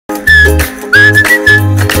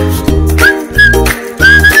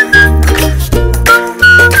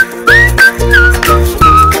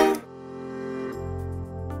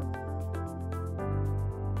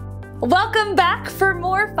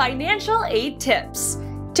financial aid tips.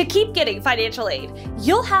 To keep getting financial aid,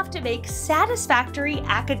 you'll have to make satisfactory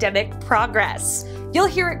academic progress. You'll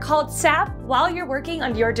hear it called SAP while you're working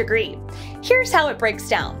on your degree. Here's how it breaks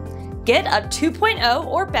down. Get a 2.0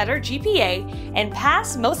 or better GPA and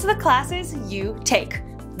pass most of the classes you take.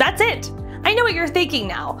 That's it. I know what you're thinking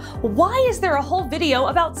now. Why is there a whole video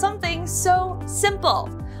about something so simple?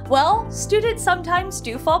 Well, students sometimes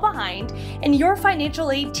do fall behind, and your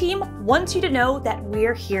financial aid team wants you to know that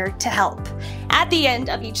we're here to help. At the end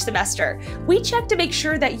of each semester, we check to make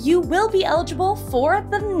sure that you will be eligible for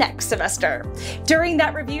the next semester. During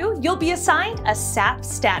that review, you'll be assigned a SAP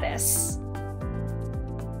status.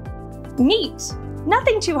 Neat!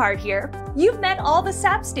 Nothing too hard here. You've met all the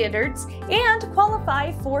SAP standards and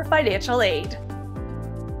qualify for financial aid.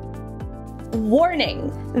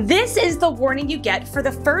 Warning! This is the warning you get for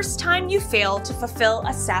the first time you fail to fulfill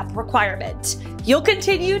a SAP requirement. You'll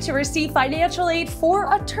continue to receive financial aid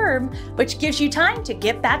for a term, which gives you time to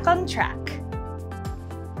get back on track.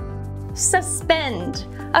 Suspend.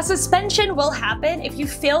 A suspension will happen if you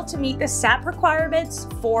fail to meet the SAP requirements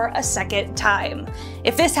for a second time.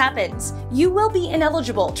 If this happens, you will be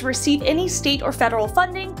ineligible to receive any state or federal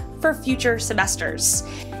funding for future semesters.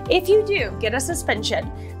 If you do get a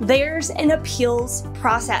suspension, there's an appeals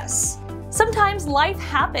process. Sometimes life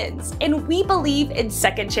happens, and we believe in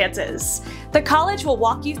second chances. The college will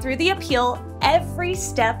walk you through the appeal every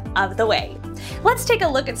step of the way. Let's take a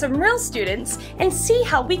look at some real students and see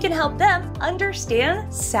how we can help them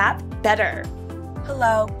understand SAP better.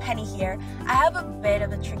 Hello, Penny here. I have a bit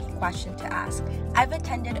of a tricky question to ask. I've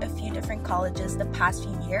attended a few different colleges the past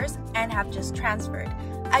few years and have just transferred.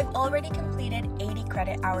 I've already completed 80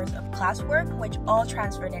 credit hours of classwork, which all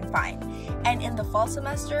transferred in fine. And in the fall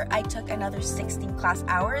semester, I took another 16 class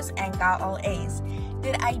hours and got all A's.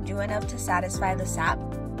 Did I do enough to satisfy the SAP?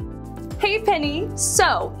 Hey Penny,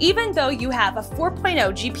 so even though you have a 4.0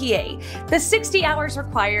 GPA, the 60 hours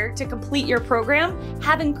required to complete your program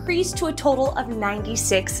have increased to a total of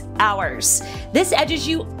 96 hours. This edges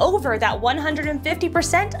you over that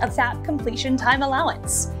 150% of SAP completion time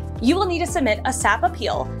allowance. You will need to submit a SAP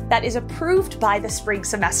appeal that is approved by the spring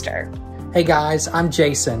semester. Hey guys, I'm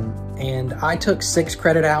Jason, and I took 6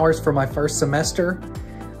 credit hours for my first semester.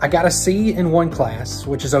 I got a C in one class,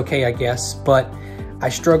 which is okay I guess, but I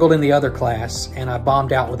struggled in the other class and I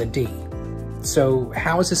bombed out with a D. So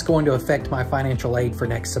how is this going to affect my financial aid for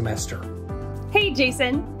next semester? Hey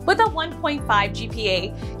Jason, with a 1.5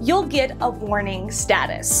 GPA, you'll get a warning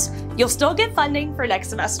status. You'll still get funding for next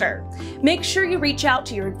semester. Make sure you reach out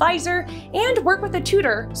to your advisor and work with a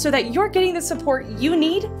tutor so that you're getting the support you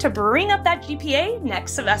need to bring up that GPA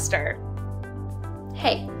next semester.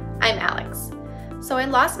 Hey, I'm Alex. So I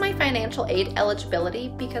lost my financial aid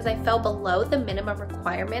eligibility because I fell below the minimum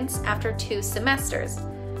requirements after 2 semesters.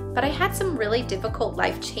 But I had some really difficult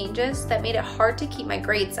life changes that made it hard to keep my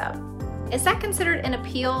grades up. Is that considered an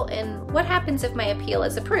appeal, and what happens if my appeal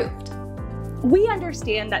is approved? We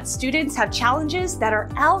understand that students have challenges that are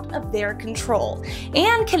out of their control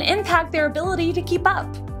and can impact their ability to keep up.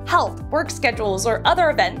 Health, work schedules, or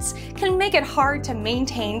other events can make it hard to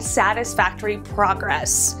maintain satisfactory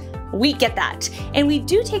progress. We get that, and we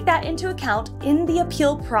do take that into account in the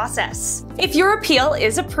appeal process. If your appeal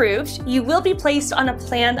is approved, you will be placed on a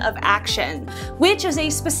plan of action, which is a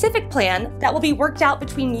specific plan that will be worked out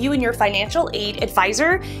between you and your financial aid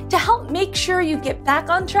advisor to help make sure you get back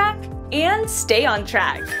on track and stay on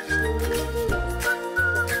track.